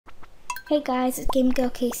Hey guys, it's Game Girl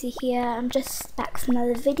Kacey here. I'm just back from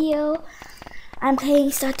another video. I'm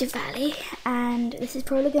playing Stardew Valley, and this is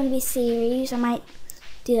probably going to be a series. I might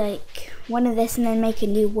do like one of this and then make a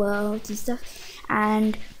new world and stuff.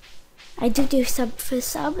 And I do sub for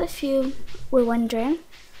sub if you were wondering.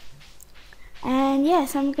 And yeah,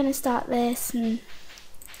 so I'm going to start this, and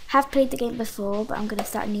have played the game before, but I'm going to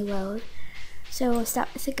start a new world. So we'll start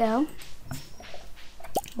with a girl.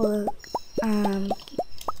 We'll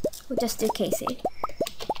just do Kacey.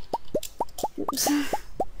 Oops.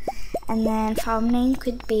 And then farm name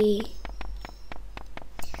could be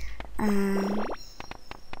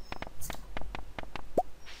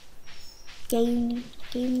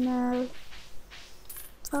gamer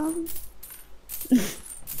farm.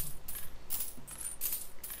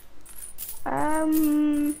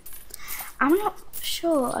 I'm not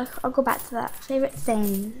sure. I'll go back to that. Favorite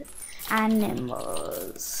things: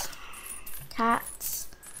 animals, cats.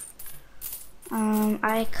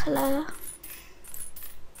 Eye color.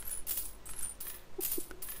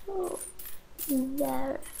 Oh,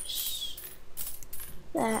 there,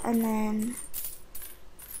 and then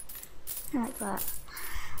like that.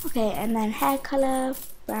 Okay, and then hair color,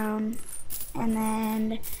 brown, and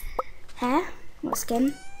then hair, what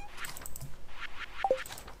skin?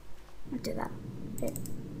 I'll do that.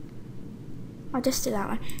 I'll just do that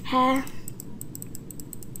one. Hair.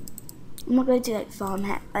 I'm not going to do like farm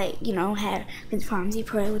hair, like, you know, hair, because farms you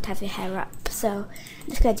probably would have your hair up, so I'm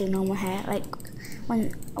just going to do normal hair, like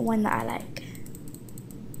one that I like.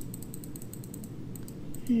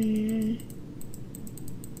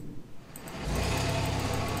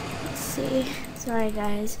 Let's see, sorry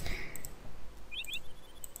guys.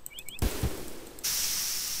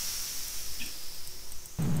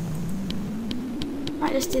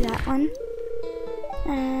 Might just do that one,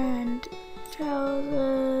 and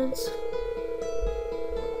trousers.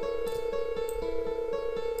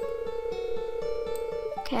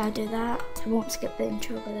 Okay, I'll do that. I won't skip the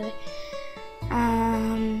intro, by the way.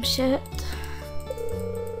 Shirt.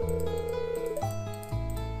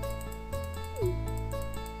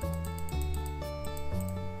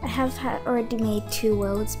 I have already made 2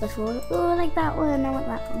 worlds before. Oh, like that one. I want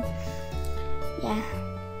that one. Yeah.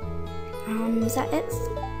 Is that it?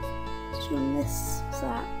 From this, what's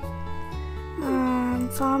that?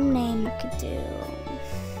 Farm name I could do.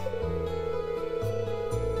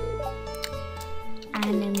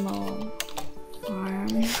 Animal farm.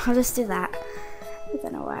 I'll just do that. I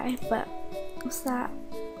don't know why, but what's that?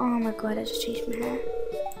 Oh my god, I just changed my hair.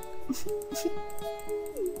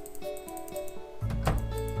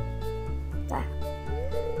 There.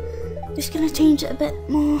 Just gonna change it a bit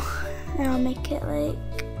more, and I'll make it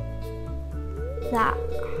like that.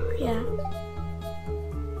 Yeah.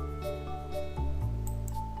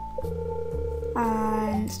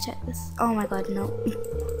 And let's check this. Oh my god, no.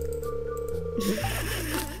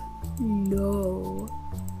 No.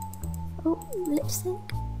 Oh, lip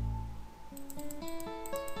sync.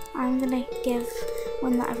 I'm gonna give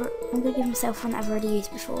myself one that I've already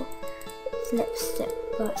used before. It's lipstick,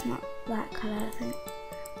 but it's not that colour, I think.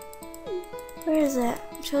 Where is it?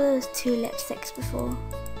 I'm sure there was 2 lipsticks before.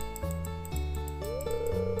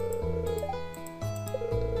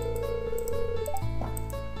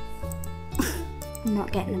 I'm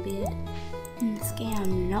not getting a beard. In this game,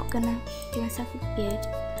 I'm not gonna give myself a beard.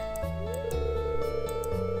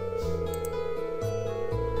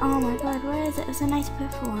 Oh my god, where is it? It's a nice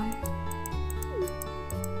purple one.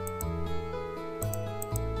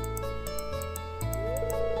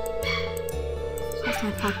 That's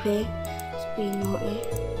my puppy. It's being naughty.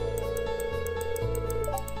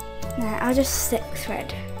 Nah, I'll just stick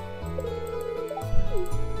thread.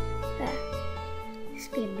 There. It's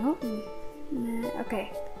being naughty.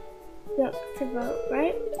 Okay. Look to vote,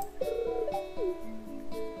 right?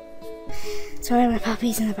 Sorry, my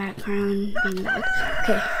puppy's in the background being loud.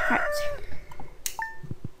 Okay, right.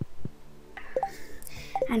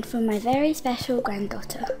 And for my very special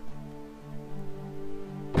granddaughter,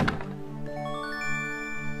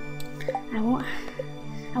 I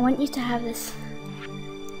want you to have this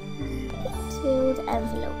sealed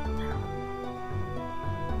envelope.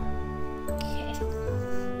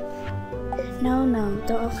 No,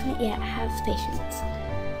 don't open it yet. Have patience.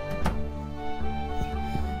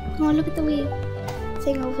 Oh, look at the wee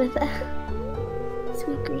thing over there.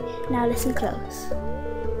 Sweet green. Now listen close.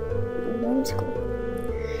 Whimsical.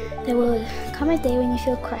 There will come a day when you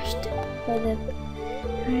feel crushed by the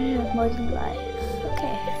of modern life.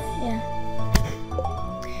 Okay, yeah.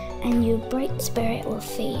 And your bright spirit will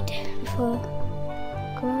fade before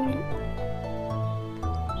growing.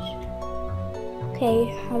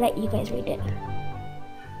 Okay, I'll let you guys read it.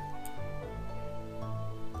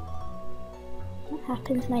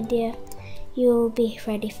 happens, my dear, you'll be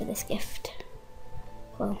ready for this gift.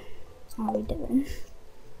 Well, I'll read it then.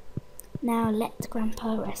 Now let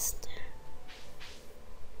Grandpa rest.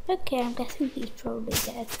 Okay, I'm guessing he's probably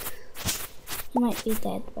dead. He might be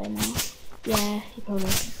dead by now. Yeah, he probably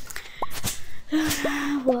is.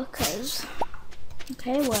 Workers.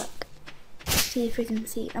 Okay, work. See if we can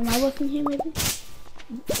see. Am I working here maybe?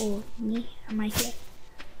 Or me? Am I here?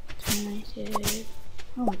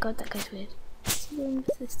 Oh my god, that guy's weird. What's he doing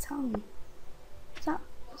with his tongue? Is that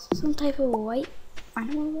some type of white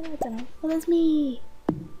animal? I don't know. Oh, there's me!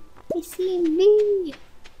 They see me!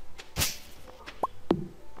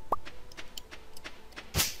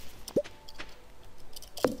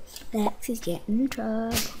 Lex is getting in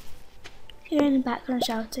trouble. If you're in the background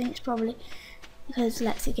shouting, it's probably because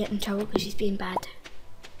Lex is getting in trouble because she's being bad.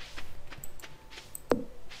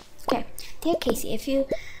 Okay, dear Kacey,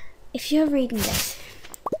 if you're reading this,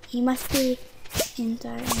 you must be in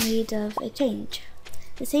dire need of a change.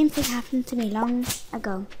 The same thing happened to me long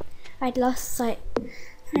ago. I'd lost sight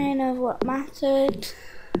of what mattered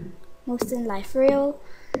most in life, real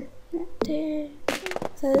to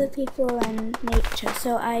other people and nature.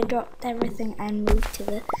 So I dropped everything and moved to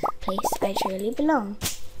the place I truly belong.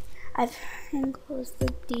 I've enclosed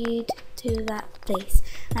the deed to that place.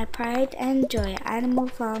 My pride and joy, Animal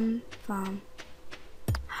Farm.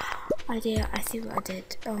 I see what I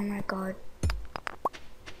did. Oh my god.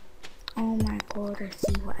 Oh my god, I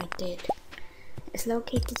see what I did. It's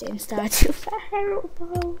located in Stardew.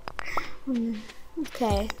 Terrible.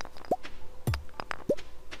 Okay.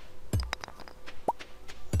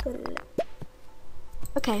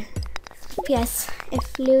 Okay. P.S.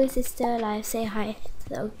 If Lewis is still alive, say hi to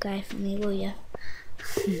the old guy for me, will ya?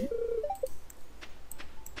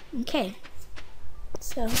 Okay.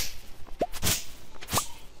 So.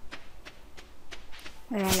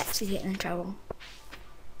 Well, I'll actually get in trouble.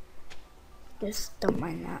 Just don't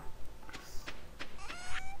mind that.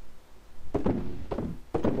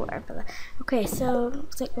 Whatever. Okay, so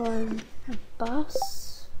looks like we're on a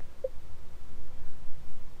bus.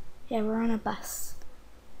 Yeah, we're on a bus.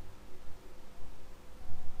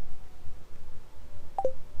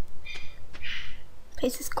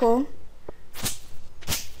 Place is cool.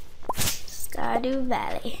 Stardew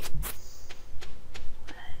Valley.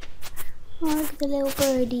 Oh, look at the little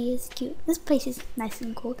birdie, it's cute. This place is nice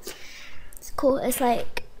and cool. It's cool, it's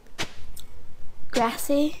like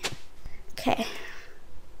grassy. Okay.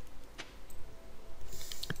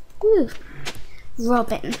 Woo.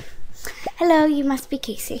 Robin. Hello, you must be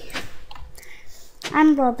Kacey.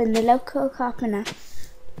 I'm Robin, the local carpenter.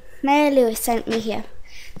 Mayor Lewis sent me here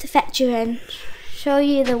to fetch you and show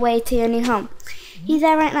you the way to your new home. He's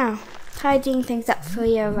there right now, tidying things up for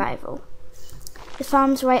your arrival. The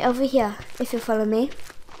farm's right over here, if you'll follow me.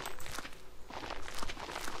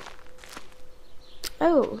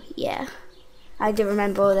 Oh, yeah. I do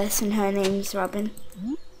remember all this, and her name's Robin.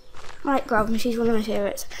 I like Robin, she's one of my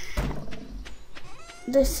favourites.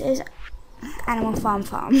 This is Animal Farm.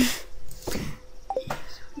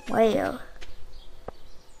 Whale.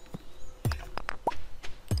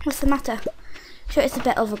 What's the matter? Sure, it's a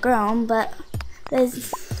bit overgrown, but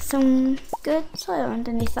there's some good soil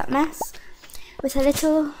underneath that mess. With a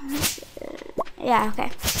little... yeah,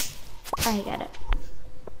 okay. I get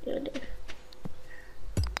it.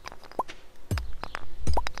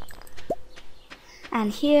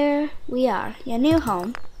 And here we are, your new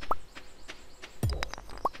home.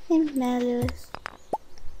 In Lewis.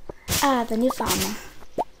 Ah, the new farmer.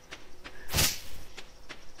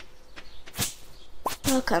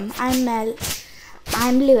 Welcome,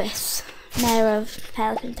 I'm Lewis, Mayor of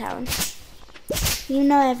Pelican Town. You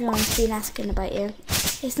know everyone's been asking about you.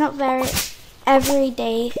 It's not every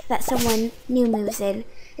day that someone new moves in.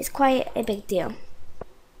 It's quite a big deal.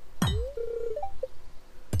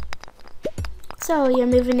 So you're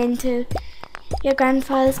moving into your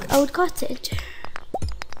grandfather's old cottage.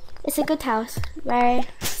 It's a good house, very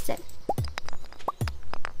rustic.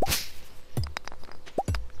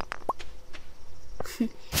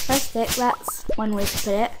 Rustic, that's one way to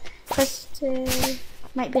put it. Rustic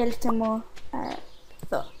might be a little more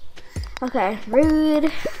thought. Okay,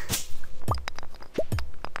 rude.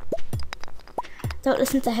 Don't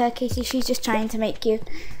listen to her, Kacey. She's just trying to make you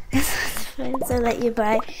so let you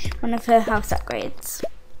buy one of her house upgrades,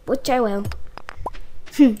 which I will.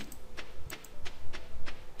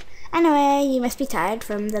 Anyway, you must be tired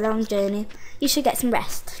from the long journey. You should get some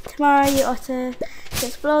rest. Tomorrow you ought to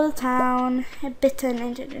explore the town a bit and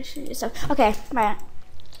introduce yourself. Okay, right.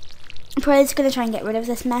 I'm probably just gonna try and get rid of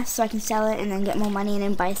this mess so I can sell it and then get more money and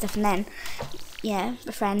then buy stuff and then, yeah,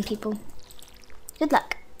 befriend people. Good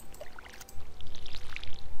luck.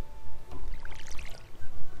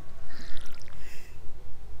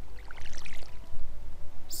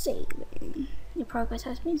 progress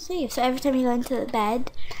has been saved. So every time you go into the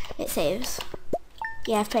bed, it saves.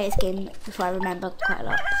 Yeah, I've played this game before. I remember quite a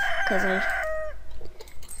lot because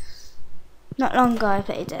not long ago I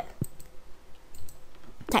played it.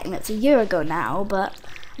 Technically it's a year ago now, but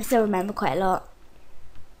I still remember quite a lot.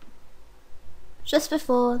 Just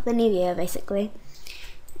before the new year, basically.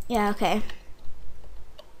 Yeah, okay.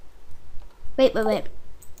 Wait.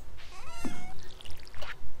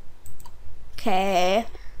 Okay.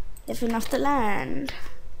 Living off the land.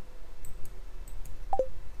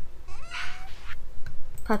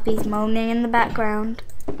 Puppies moaning in the background.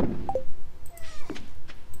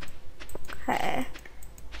 Okay.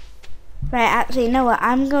 Right, actually, you know what?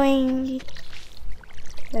 I'm going...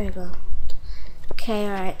 There we go. Okay,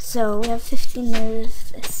 alright. So, we have 15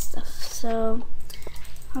 of this stuff. So,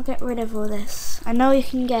 I'll get rid of all this. I know you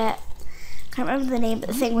can get... Can't remember the name, but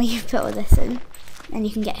the thing where you put all this in. And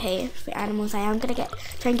you can get hay for animals. I am going to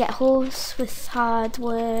try and get horse with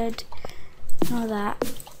hardwood. All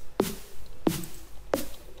that.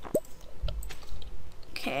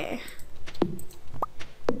 Okay.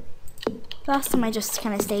 Last time I just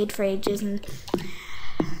kind of stayed for ages and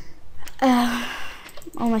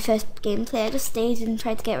on my first gameplay I just stayed and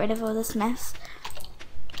tried to get rid of all this mess.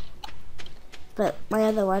 But my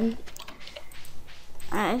other one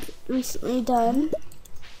I've recently done.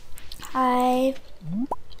 I've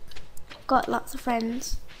got lots of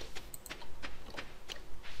friends.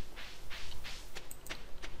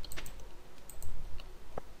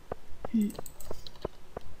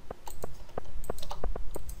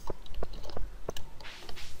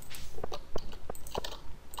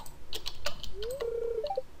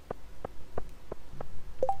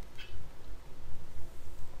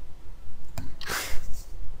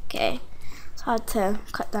 Okay, it's hard to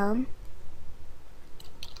cut down.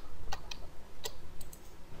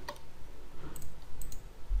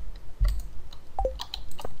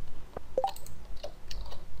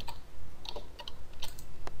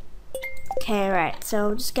 Okay, right, so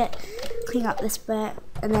I'll just clean up this bit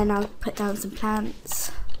and then I'll put down some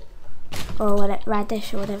plants or whatever,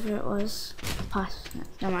 radish or whatever it was.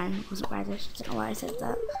 Never mind, it wasn't radish, I don't know why I said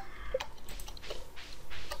that.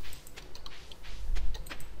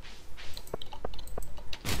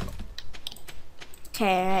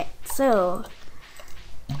 Okay, right, so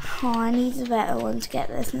I need a better one to get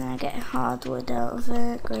this and then I get hardwood out of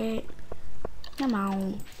it. Great. Come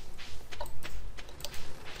on.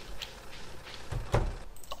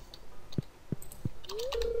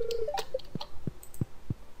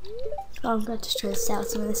 Oh, I'm going to just try to sell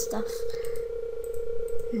some of this stuff.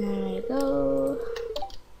 There we go.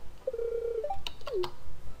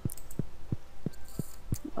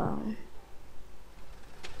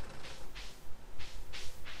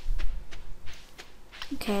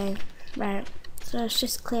 Okay, right. So let's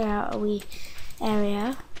just clear out a wee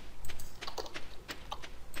area.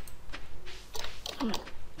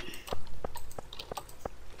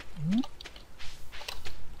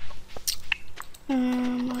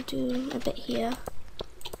 I'll do a bit here.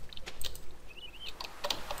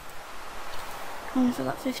 Oh, I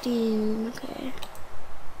forgot 15. Okay.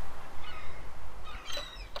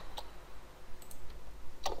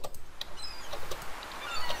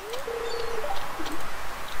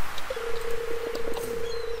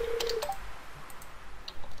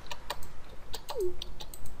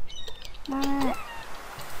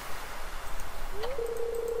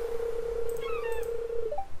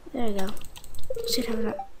 There we go. Should have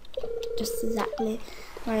enough. Just exactly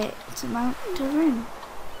right amount of room.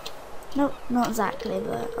 Nope, not exactly,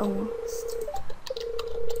 but almost.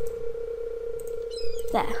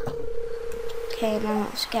 There. Okay, now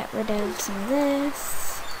let's get rid of some of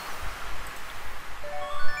this.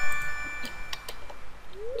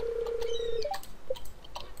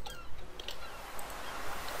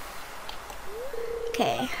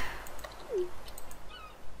 Okay.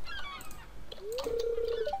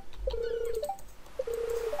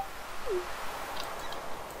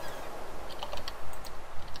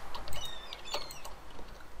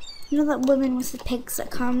 You know that woman with the pigs that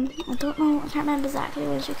come? I don't know, I can't remember exactly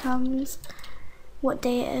when she comes, what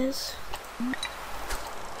day it is.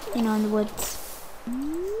 You know, in the woods.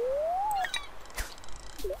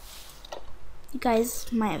 You guys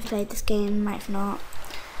might have played this game, might have not.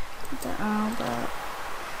 I don't know, but...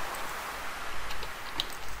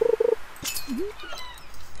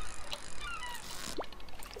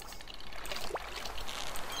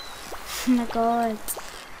 Oh my god.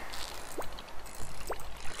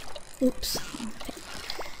 Oops. Okay.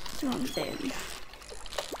 It's the wrong thing.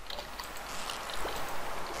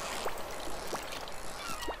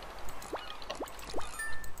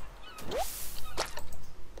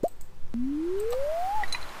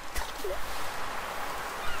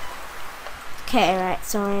 Okay, right,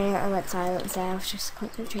 sorry, I went silent there, I was just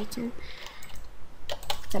concentrating.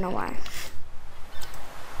 Don't know why.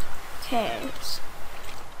 Okay.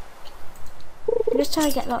 I'm just trying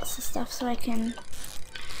to get lots of stuff so I can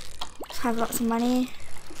have lots of money.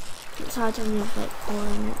 It's hard when you're like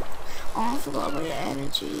pouring it. Oh, I forgot about your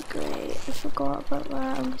energy, great. I forgot about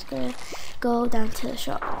that. I'm just gonna go down to the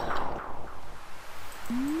shop.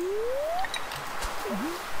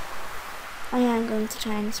 I am going to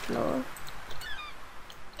try and explore.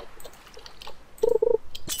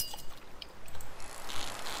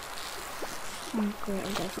 Oh great,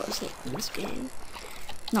 I'm gonna fall asleep in this game.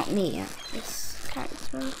 Not me, this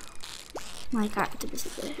character. My character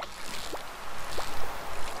basically.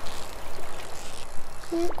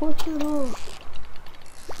 Okay, go to the wall.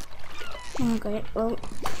 Oh great, well.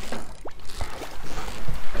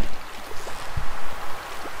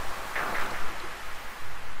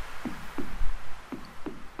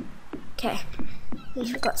 Okay, at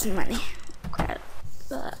least we got some money. Quite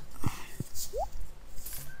a lot.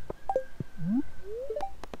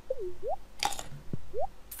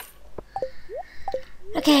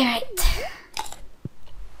 Okay, right.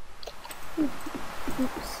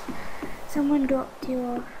 Oops. Someone dropped you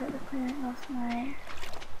off at the clinic last night.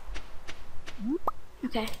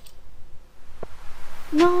 Okay.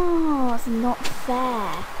 No, it's not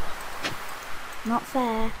fair. Not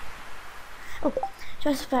fair. Oh,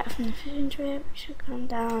 just back from the fishing trip. We should come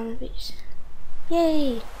down the beach.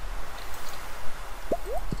 Yay!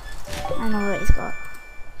 I know what he's got.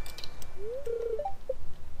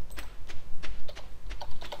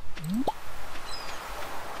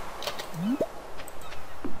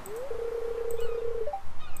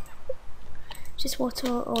 Just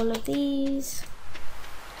water all of these.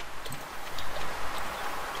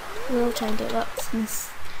 We'll try and do lots in this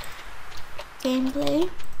gameplay.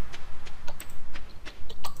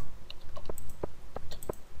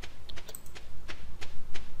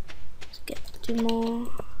 Let's get to do more.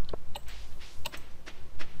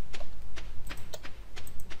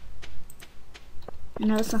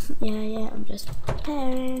 No, it's nothing. Yeah, I'm just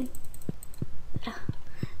preparing.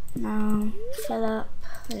 Now, fill up.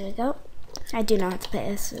 There we go. I do know how to play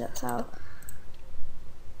this, so that's how.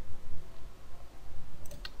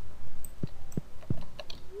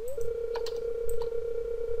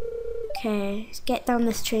 Okay, let's get down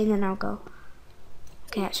this train and I'll go.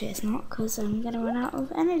 Okay, actually it's not, because I'm gonna run out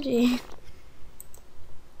of energy.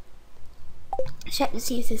 Check to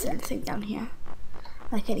see if there's anything down here.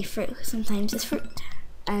 Like any fruit, because sometimes there's fruit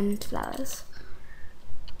and flowers.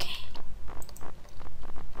 Okay.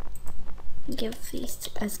 Give these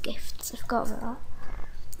as gifts. I forgot about that.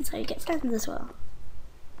 That's how you get friends as well.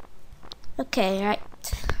 Okay, right.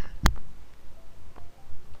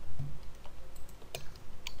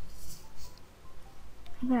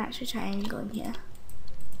 I'm gonna actually try and go in here.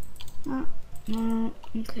 Oh, no,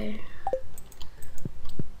 okay.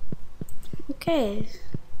 Okay,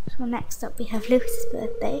 so next up we have Lucy's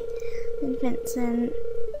birthday. Then Vincent,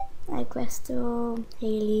 Crystal,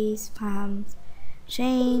 Haley's, Pam's,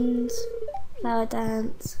 Shane's, Flower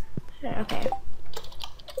Dance. Okay.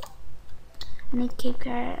 I need to keep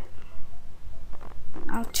carrot.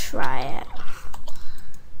 I'll try it.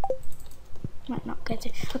 Might not get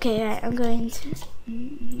it. Okay, right, I'm going to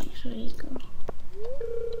make sure you go.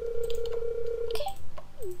 Okay.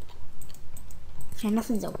 Okay,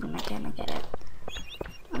 nothing's open again, I get it.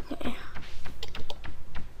 Okay.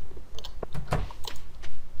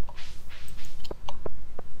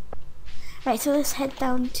 Right, so let's head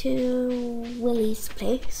down to Willie's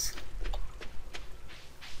place.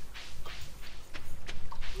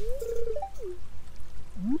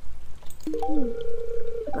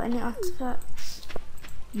 Got any artifacts?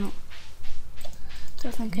 No.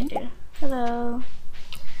 Don't think I do. Hello.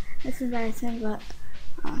 This is very simple,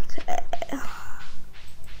 but okay.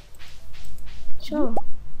 Sure.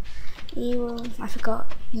 You will. I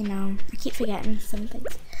forgot. You know, I keep forgetting some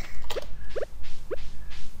things.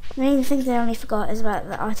 The main things I only forgot is about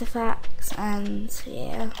the artifacts, and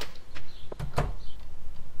yeah.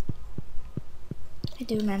 I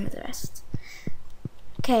do remember the rest.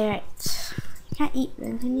 Okay, right. You can't eat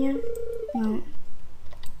them, can you? No.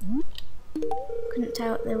 Couldn't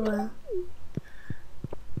tell what they were.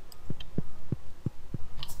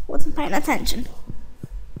 Wasn't paying attention.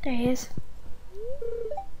 There he is.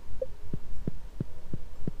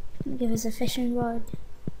 Give us a fishing rod.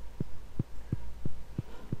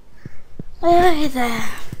 Oh, hey there,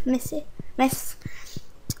 Missy. Miss.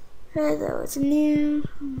 Hello, what's new?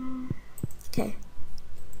 Okay.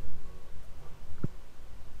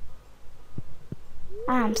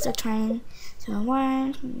 I'm still trying to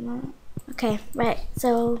unwind. Okay, right,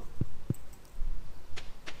 so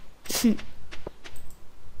Yeah,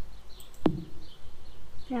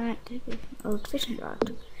 old fishing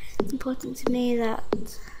rod. It's important to me that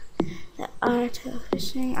the art of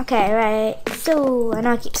fishing. Okay, right. So I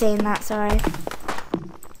know I keep saying that. Sorry.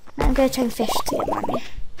 I'm gonna try and fish to get money.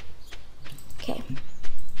 Okay.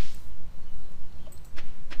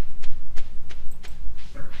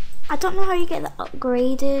 I don't know how you get the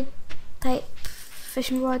upgraded type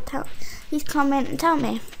fishing rod. Please comment and tell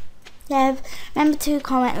me. Yeah, remember to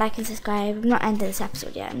comment, like, and subscribe. I'm not ending this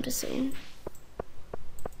episode yet. I'm just saying.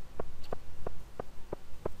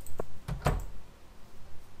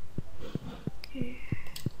 Okay.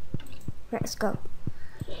 Let's go.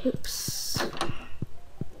 Oops.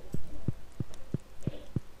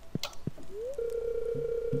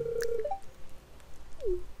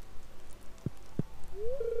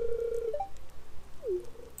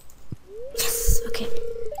 Yes. Okay.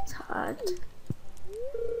 It's hard.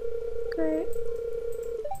 Great.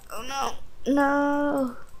 Oh no.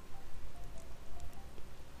 No.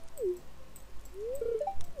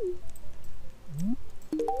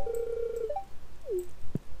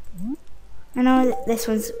 I know that this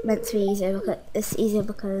one's meant to be easier because it's easier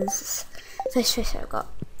because first fish I got.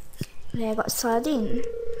 Yeah, I got sardine.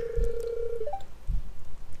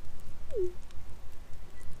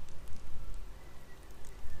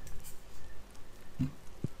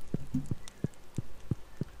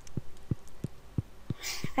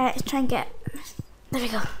 Alright, let's try and get. There we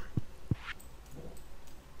go.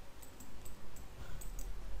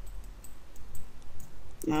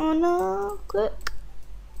 No, no, quick.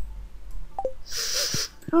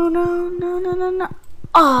 Oh no, no, no, no, no.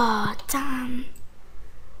 Oh, damn.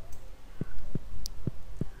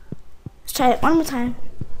 Let's try it one more time.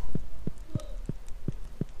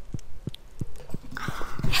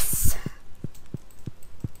 Yes.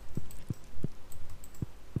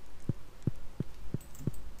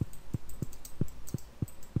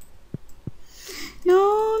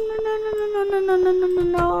 No, no, no, no, no, no, no, no, no, no,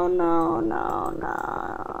 no, no, no,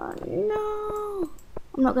 no, no.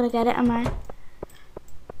 I'm not gonna get it, am I?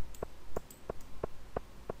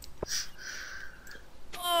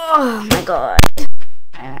 Oh my god.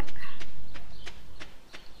 Alright.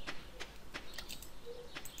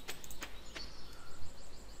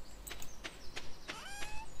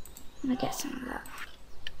 I'm gonna get some of that.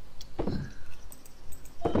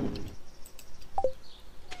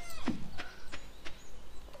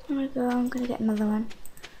 There we go, I'm gonna get another one.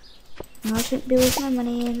 No, I shouldn't be losing my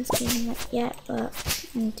money in this game yet, but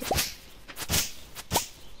I need to.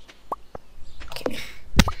 Okay.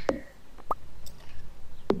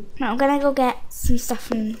 Now I'm gonna go get some stuff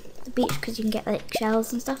from the beach because you can get like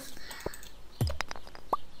shells and stuff.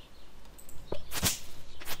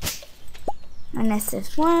 And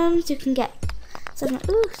there's worms you can get. Some.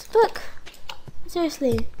 Ooh, book.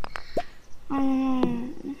 Seriously. I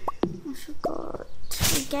forgot.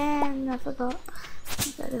 Again, I forgot.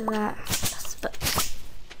 Look at that. That's a book.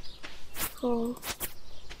 Cool.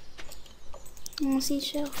 Oh,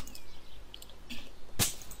 seashell.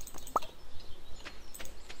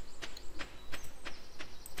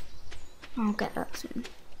 I'll get that soon.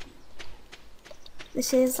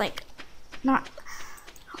 This is like not.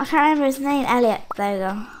 I can't remember his name. Elliot. There we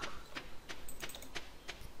go.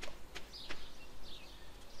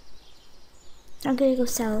 I'm gonna go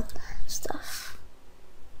sell stuff.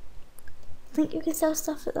 I think you can sell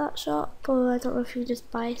stuff at that shop, or I don't know if you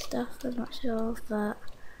just buy stuff. I'm not sure, but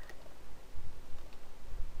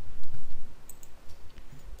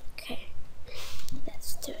okay,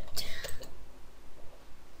 let's do it.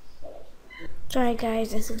 Sorry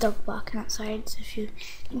guys, there's a dog barking outside, so if you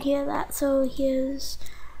can hear that. So here's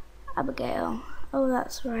Abigail. Oh,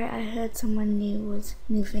 that's right, I heard someone new was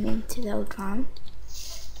moving into the old farm.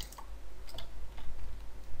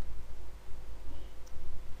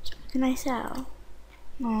 Can I sell?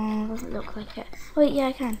 Oh, doesn't look like it. Oh wait, yeah,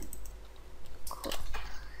 I can. Cool.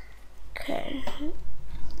 Okay.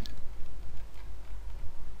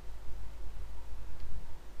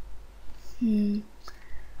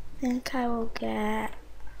 Think I will get.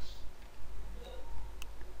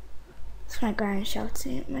 It's my grand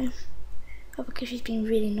shouting at me. Oh, because she's being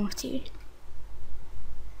really naughty.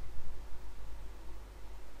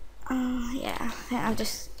 Yeah, I think I'll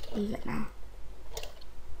just leave it now.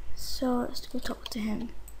 So let's go talk to him.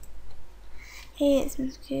 Hey, it's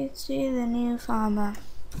Miss Kacey, the new farmer.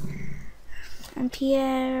 I'm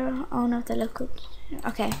Pierre, owner of the local.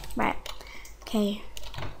 Okay, right. Okay.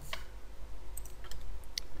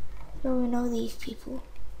 So we know these people.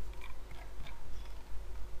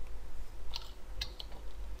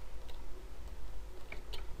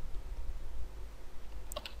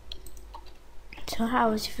 So So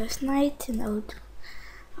how was your first night in the old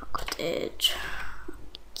cottage?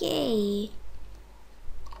 Okay.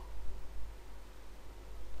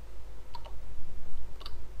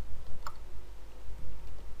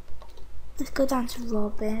 Let's go down to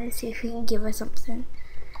Robin and see if we can give her something.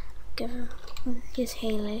 Give her. Here's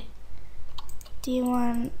Haley. Do you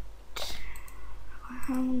want?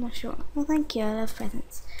 I'm not sure. Well, thank you. I love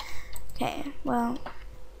presents. Okay. Well,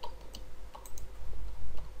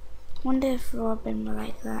 wonder if Robin will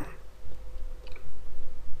like that.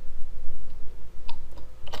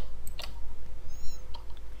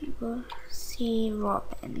 We'll see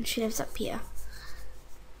Robin. She lives up here.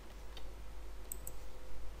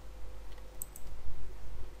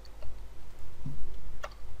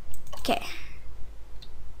 Okay.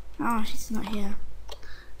 Oh, she's not here.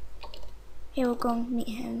 Here, we'll go and meet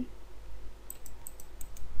him.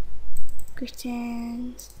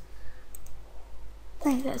 Greetings. I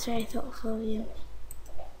think that's very thoughtful of you.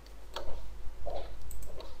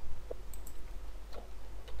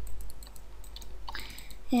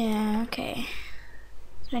 Yeah, okay.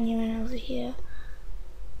 Is there anyone over here?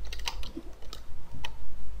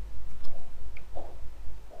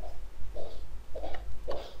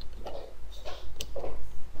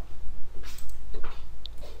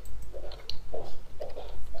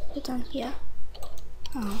 Go down here.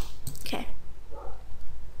 Oh, okay.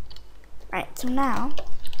 Right, so now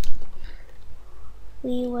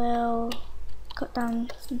we will cut down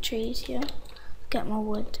some trees here, get more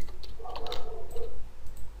wood.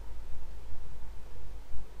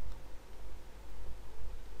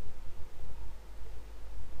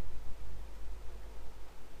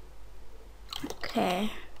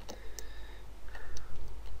 Okay.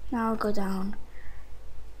 Now I'll go down.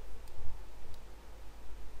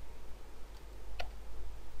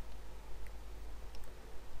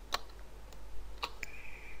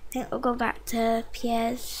 I think we'll go back to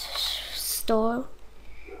Pierre's store.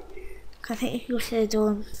 I think if you go to the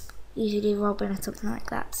door, usually Robin or something like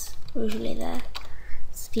that's usually there.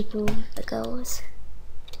 It's people that goes.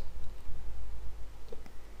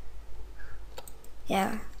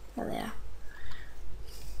 Yeah, there they are.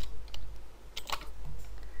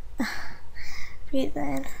 Breathe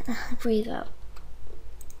in, breathe out.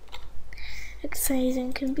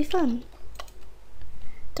 Exercising can be fun.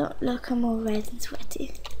 Don't look, I'm all red and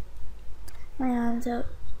sweaty. My arms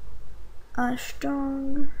are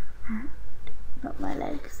strong. Not my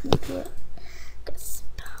legs need to work.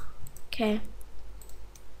 Okay.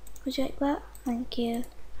 Would you like that? Thank you.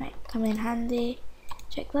 Right, come in handy.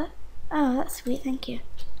 Check that. Oh, that's sweet, thank you.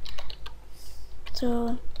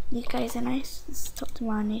 So, you guys are nice. Let's talk to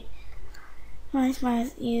Marnie. Marnie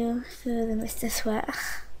smiles at you through the mist of sweat.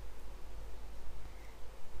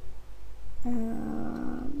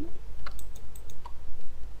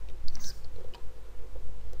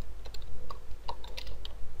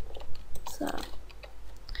 So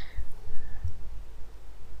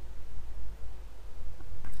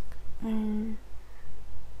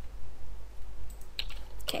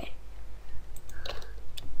okay.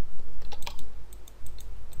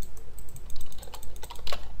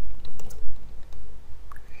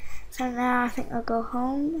 So now I think I'll go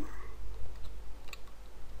home.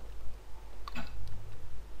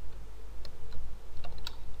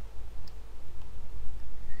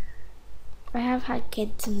 I have had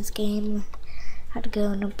kids in this game. Had a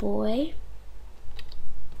girl and a boy.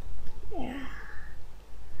 Yeah.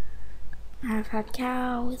 I've had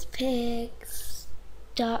cows, pigs,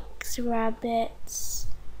 ducks, rabbits,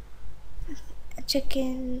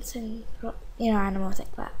 chickens, and animals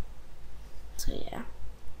like that. So yeah.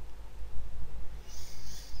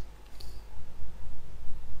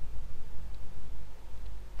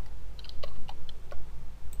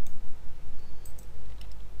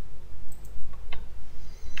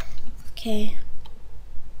 Okay.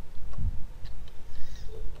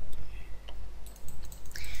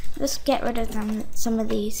 Let's get rid of some of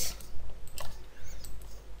these.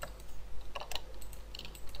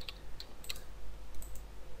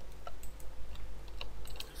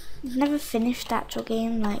 I've never finished the actual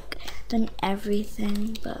game, like done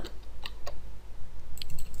everything, but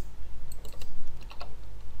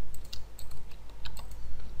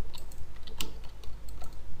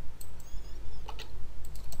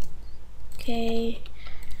okay.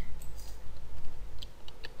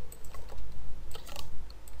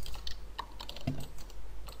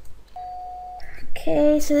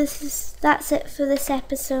 Okay, so that's it for this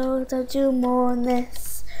episode. I'll do more on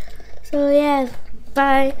this. So yeah,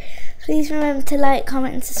 bye. Please remember to like,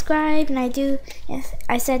 comment and subscribe, and yes,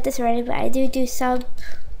 I said this already, but I do sub.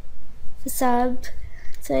 So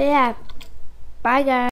yeah, bye guys.